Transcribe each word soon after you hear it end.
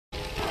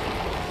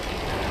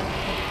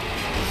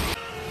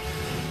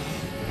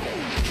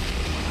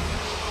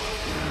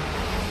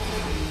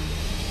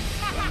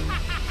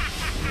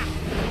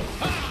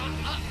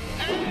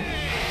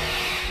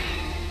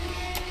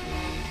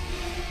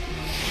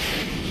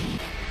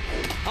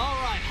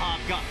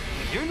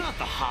You're not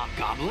the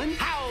Hobgoblin.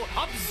 How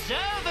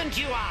observant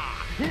you are!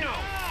 No,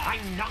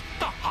 I'm not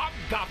the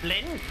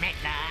Hobgoblin,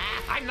 Meddler.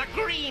 I'm the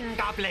Green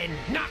Goblin.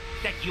 Not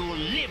that you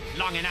live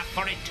long enough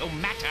for it to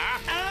matter.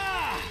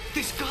 Ah!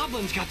 This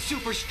goblin's got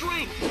super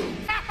strength.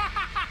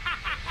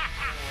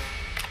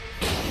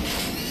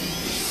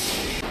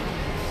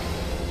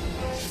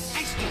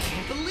 I still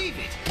can't believe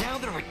it. Now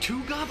there are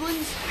two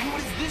goblins? And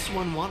what does this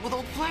one want with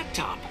old Flat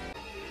Top?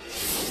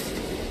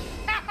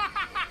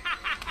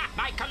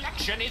 My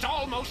collection is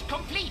almost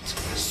complete.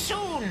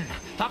 Soon,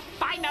 the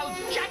final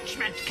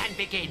judgment can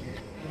begin.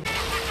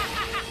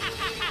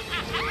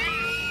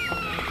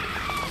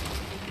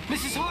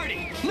 Mrs.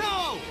 Hardy,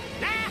 no!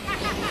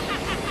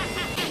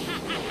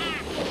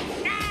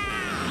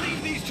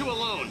 Leave these two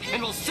alone,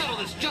 and we'll settle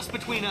this just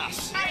between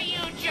us. Are you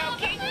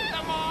joking?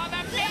 The more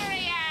the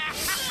merrier.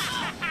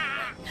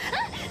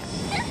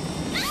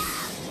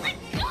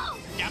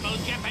 Double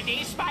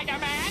jeopardy,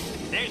 Spider-Man.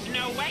 There's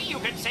no way you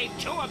can save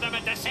two of them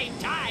at the same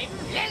time,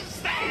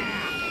 is there?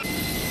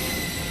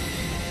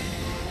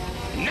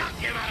 Knock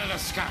him out of the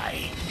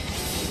sky!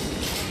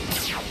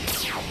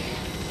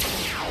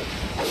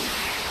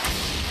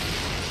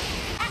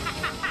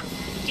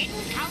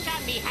 Didn't count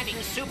on me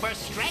having super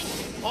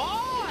strength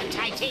or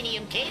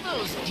titanium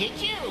cables, did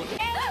you?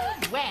 Oh,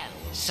 well,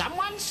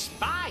 someone's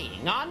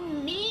spying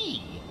on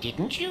me.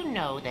 Didn't you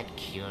know that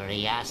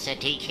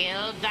curiosity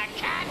killed the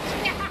cat?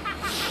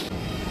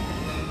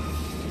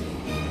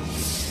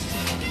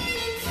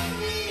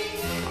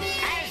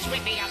 As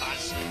with the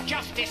others,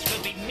 justice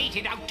will be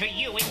meted out to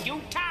you in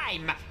due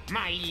time,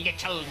 my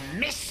little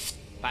miss.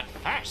 But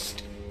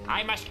first,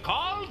 I must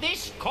call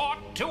this court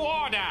to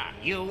order.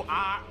 You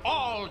are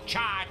all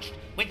charged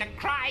with the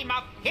crime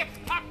of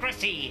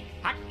hypocrisy,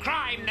 a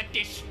crime that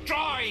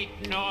destroyed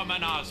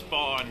Norman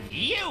Osborn.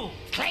 You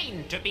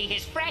claimed to be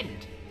his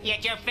friend,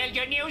 yet you filled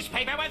your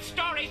newspaper with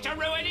stories to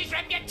ruin his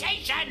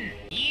reputation.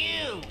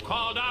 You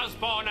called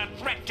Osborn a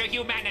threat to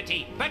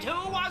humanity, but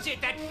who was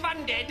it that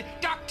funded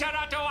Dr.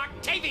 Otto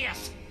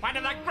Octavius, one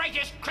of the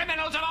greatest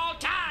criminals of all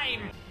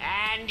time?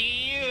 And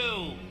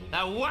you,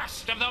 the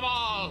worst of them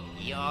all,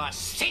 your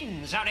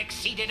sins are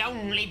exceeded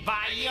only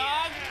by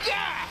your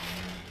death.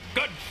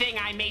 Good thing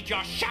I made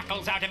your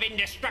shackles out of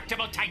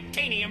indestructible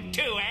titanium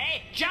too, eh?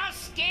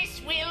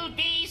 Justice will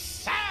be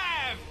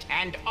served,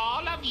 and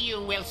all of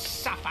you will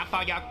suffer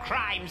for your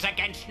crimes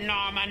against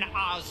Norman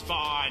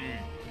Osborn.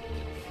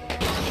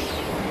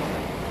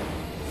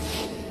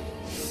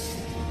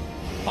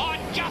 For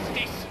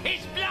justice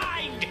is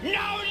blind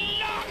no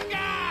longer!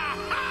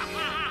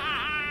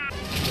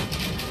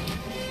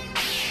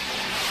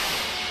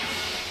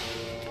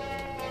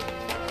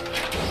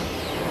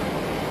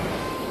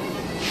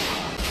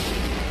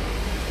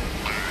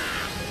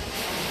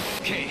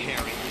 Okay,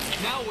 Harry.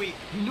 Now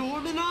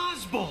Norman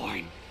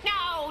Osborn!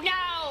 No!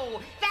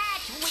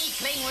 That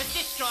weakling was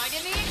destroyed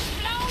in the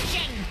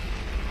explosion!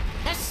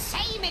 The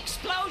same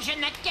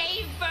explosion that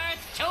gave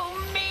birth to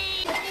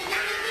me!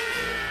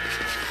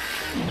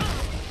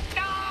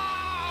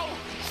 No!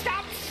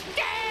 Stop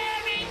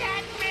staring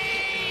at me!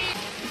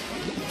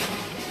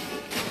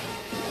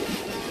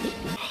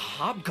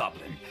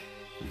 Hobgoblin?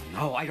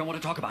 No, I don't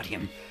want to talk about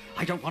him.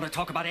 I don't want to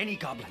talk about any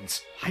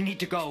goblins. I need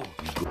to go.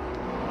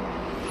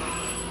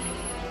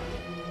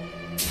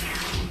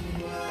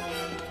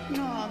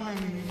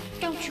 Norman,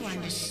 don't you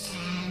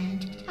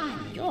understand?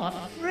 I'm your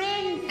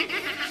friend.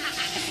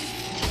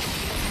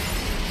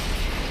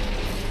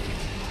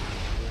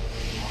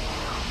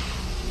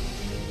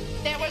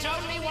 There was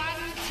only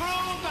one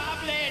true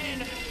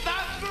goblin! The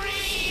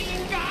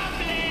Green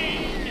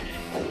Goblin!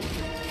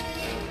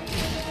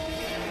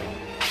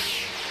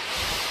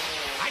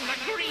 I'm the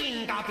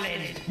Green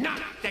Goblin!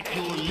 Not that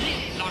you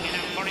live long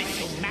enough for it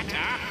to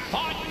matter,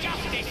 for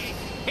justice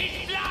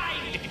is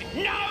blind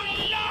no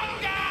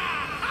longer!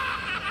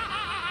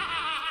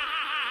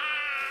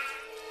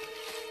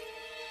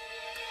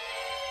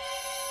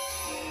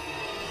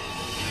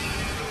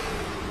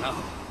 No.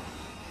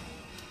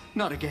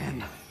 Not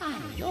again.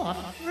 I'm your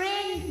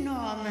friend,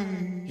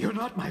 Norman. You're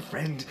not my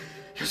friend.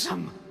 You're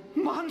some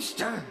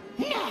monster.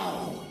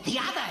 No, the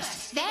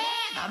others,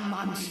 they're the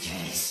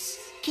monsters.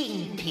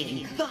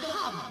 Kingpin, the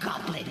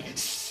Hobgoblin,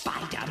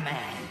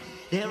 Spiderman.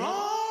 They're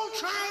all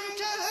trying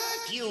to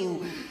hurt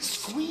you,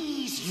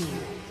 squeeze you,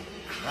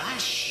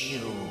 crush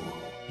you.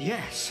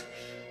 Yes,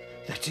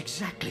 that's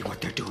exactly what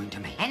they're doing to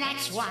me. And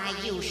that's why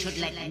you should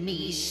let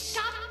me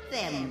stop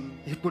them.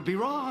 It would be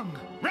wrong.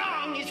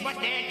 Wrong is what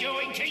they're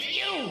doing to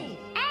you!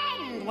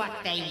 And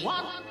what they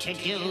want to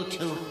do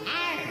to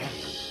Harry.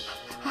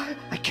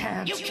 I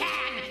can't. You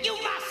can! You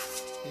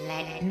must!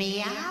 Let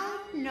me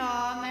out,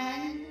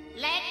 Norman.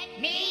 Let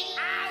me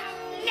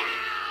out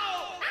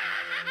now!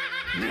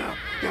 No,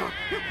 no,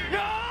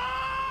 no!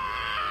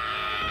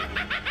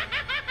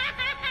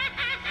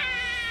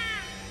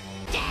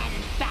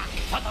 Stand back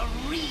for the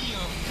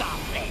real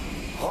Goblin!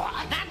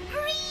 What? The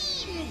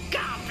Green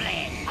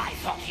Goblin! I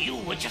thought you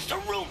were just a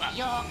rumor!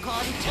 You're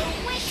going to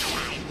wish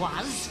I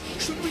was.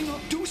 Should we not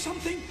do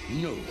something?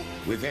 No.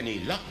 With any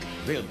luck,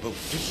 they'll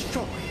both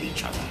destroy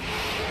each other.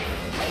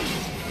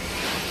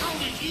 How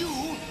did you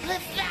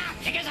lift that?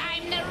 Because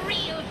I'm the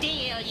real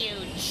deal,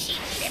 you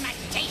cheap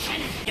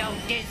imitation.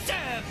 Don't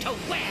deserve to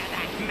wear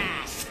that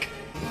mask.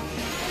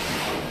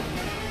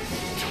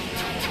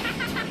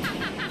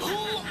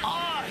 Who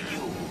are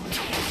you?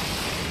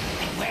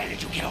 And where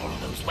did you get all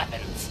of those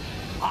weapons?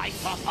 I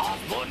thought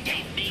Osborn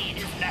gave me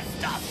his best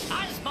stuff.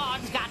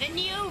 Osborn's got a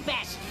new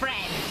best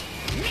friend.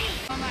 Me!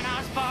 And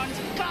Osborn's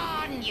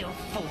gone, you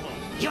fool.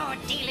 You're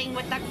dealing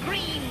with the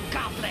Green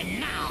Goblin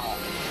now.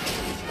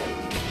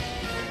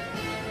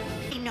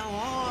 I know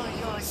all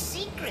your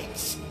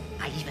secrets.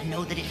 I even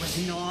know that it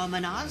was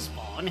Norman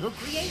Osborn who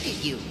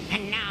created you.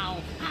 And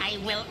now I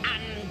will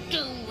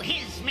undo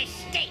his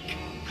mistake.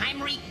 I'm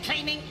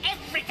reclaiming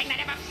everything that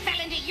ever fell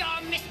into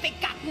your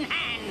misbegotten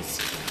hands.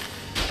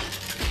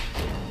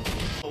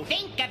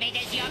 Think of it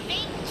as your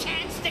big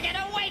chance to get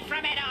away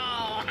from it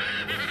all.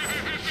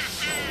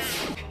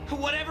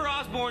 Whatever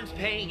Osborn's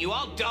paying you,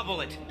 I'll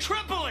double it,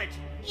 triple it.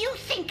 You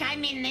think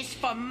I'm in this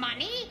for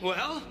money?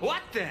 Well,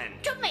 what then?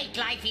 To make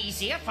life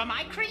easier for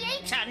my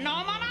creator,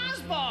 Norman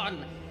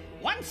Osborn.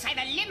 Once I've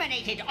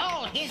eliminated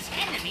all his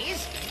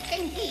enemies,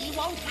 then he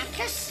won't have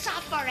to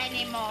suffer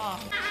anymore.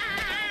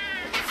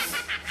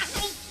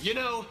 You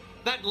know,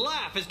 that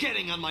laugh is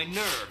getting on my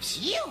nerves.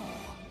 You?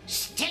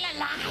 Still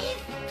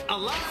alive?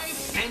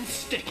 Alive and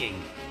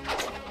sticking.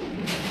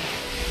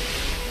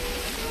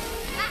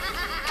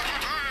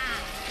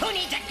 Who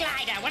needs a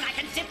glider when I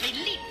can simply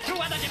leap through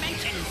other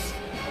dimensions?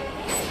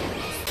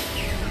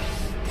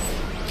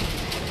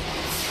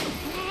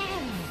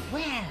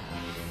 Well,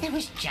 there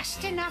was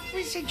just enough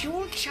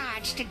residual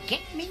charge to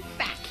get me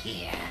back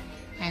here.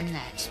 And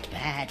that's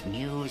bad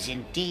news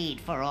indeed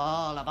for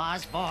all of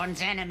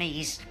Osborn's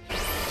enemies.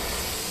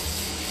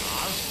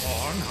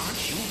 Osborn,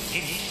 aren't you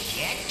finished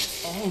yet?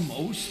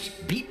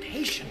 Almost. Be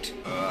patient.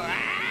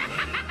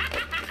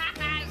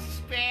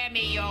 Spare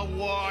me your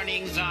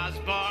warnings,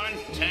 Osborn.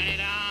 Turn it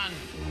on.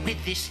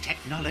 With this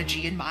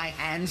technology in my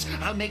hands,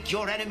 I'll make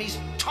your enemies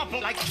topple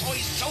like toy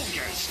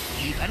soldiers.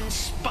 Even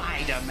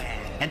Spiderman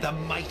and the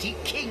mighty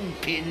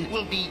Kingpin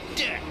will be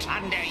dirt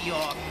under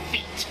your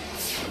feet.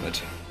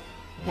 But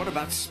what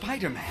about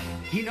Spiderman?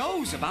 He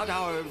knows about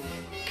our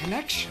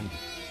connection.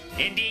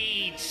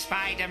 Indeed,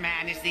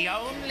 Spider-Man is the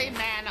only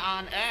man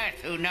on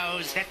Earth who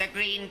knows that the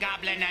Green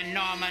Goblin and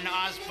Norman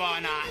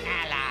Osborn are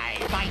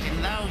allies.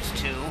 Fighting those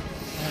two,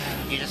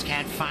 you just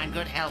can't find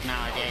good help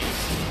nowadays.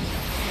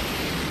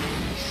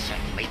 He's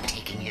certainly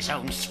taking his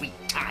own sweet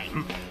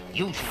time.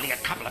 Usually a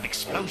couple of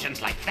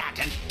explosions like that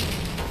and...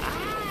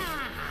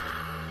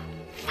 Ah!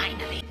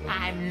 Finally,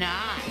 I'm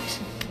not.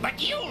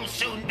 But you'll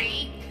soon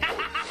be.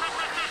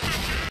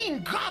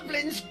 Green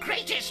Goblin's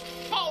greatest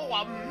foe,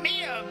 a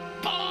mere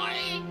boy?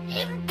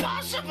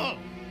 Impossible!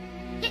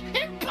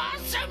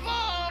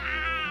 Impossible!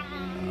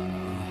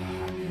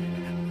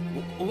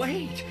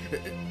 Wait,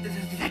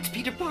 that's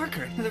Peter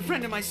Parker, the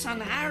friend of my son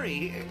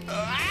Harry.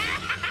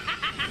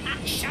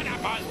 Shut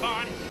up,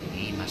 Osborn!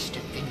 He must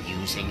have been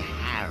using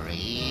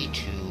Harry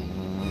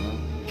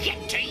to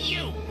get to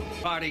you!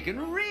 Party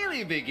can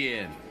really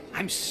begin.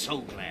 I'm so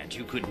glad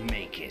you could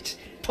make it.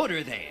 Put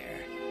her there.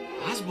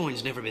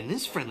 Osborn's never been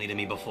this friendly to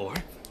me before.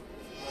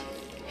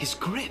 His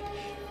grip,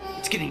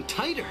 it's getting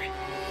tighter.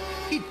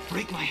 He'd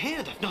break my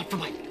hand if not for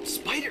my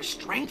spider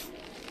strength.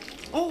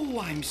 Oh,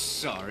 I'm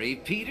sorry,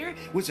 Peter.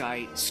 Was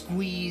I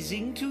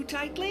squeezing too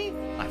tightly?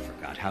 I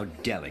forgot how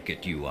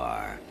delicate you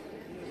are.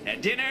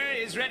 Dinner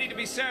is ready to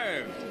be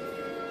served.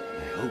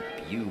 I hope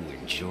you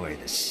enjoy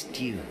the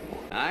stew.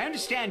 I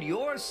understand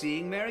you're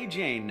seeing Mary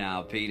Jane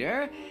now,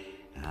 Peter.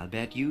 I'll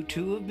bet you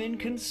two have been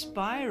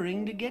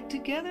conspiring to get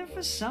together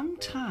for some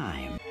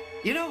time.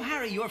 You know,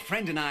 Harry, your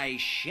friend and I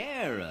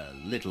share a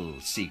little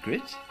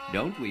secret,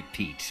 don't we,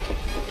 Pete?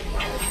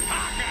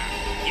 Parker!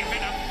 You've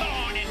been a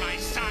thorn in my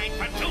side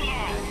for too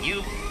long!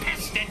 You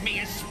pestered me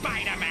as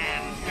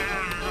Spider-Man!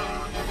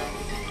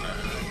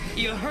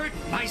 You hurt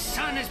my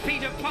son as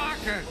Peter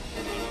Parker.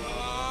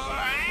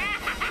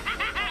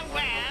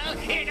 Well,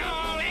 it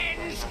all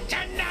ends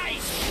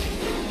tonight!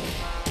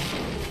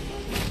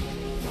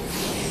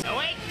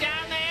 Awake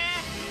down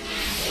there?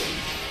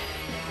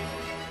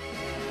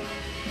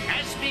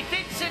 As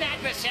befits an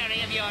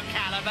adversary of your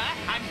caliber,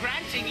 I'm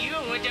granting you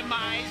a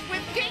demise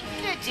with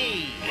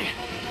dignity.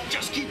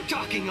 Just keep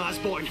talking,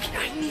 Osborn.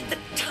 I need the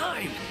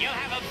time. You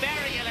have a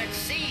burial at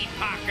sea,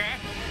 Parker.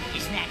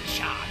 Isn't that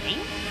charming?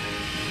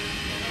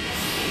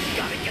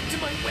 Gotta get to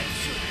my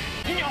wetsuit.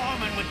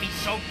 Norman would be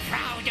so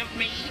proud of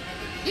me.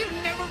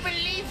 You'll never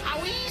believe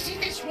how easy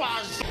this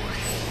was.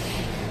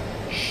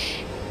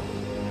 Shh.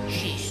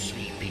 She's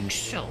sleeping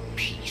so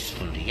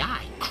peacefully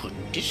I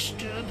couldn't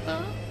disturb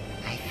her.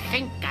 I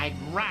think I'd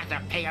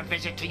rather pay a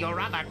visit to your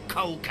other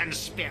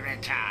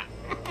co-conspirator.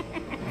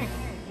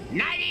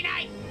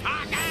 Nighty-night,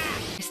 Parker!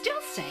 I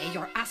still say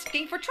you're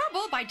asking for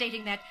trouble by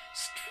dating that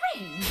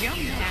strange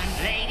young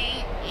man.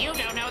 Lady, you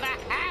don't know the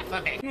half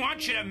of it.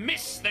 Want you to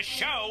miss the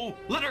show.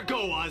 Let her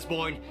go,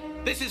 Osborn.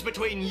 This is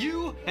between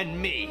you and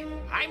me.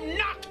 I'm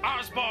not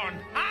Osborn.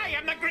 I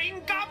am the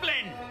Green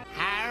Goblin.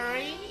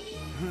 Harry?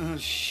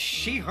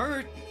 She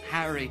hurt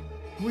Harry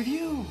with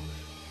you.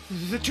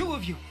 The two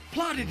of you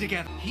plotted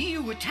together.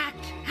 You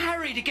attacked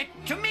Harry to get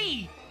to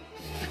me.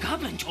 The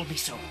Goblin told me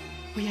so.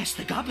 Oh, yes,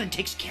 the Goblin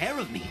takes care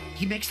of me.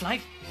 He makes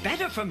life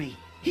better for me.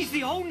 He's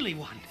the only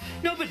one.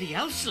 Nobody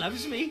else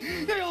loves me.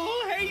 They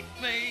all hate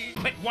me.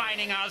 Quit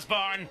whining,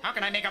 Osborn. How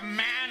can I make a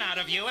man out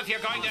of you if you're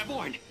going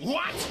Osborn. to...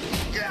 What?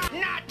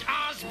 Not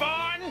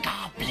Osborn!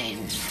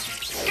 Goblin.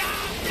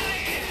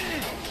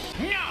 Goblin!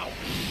 No!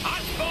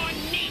 Osborn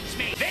needs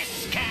me.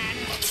 This can...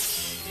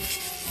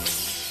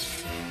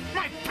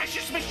 My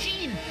precious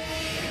machine!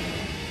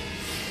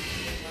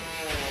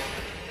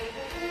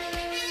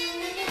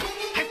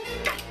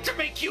 I've got to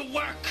make you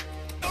work!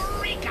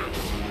 Eureka!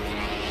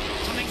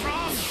 Something's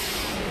wrong!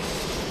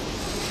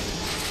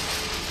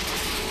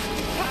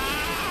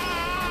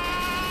 Ah!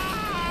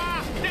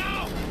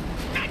 No!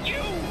 Not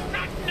you!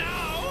 Not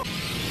now!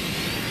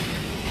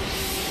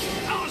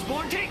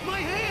 Osborn, take my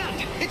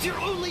hand! It's your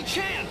only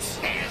chance!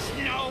 Here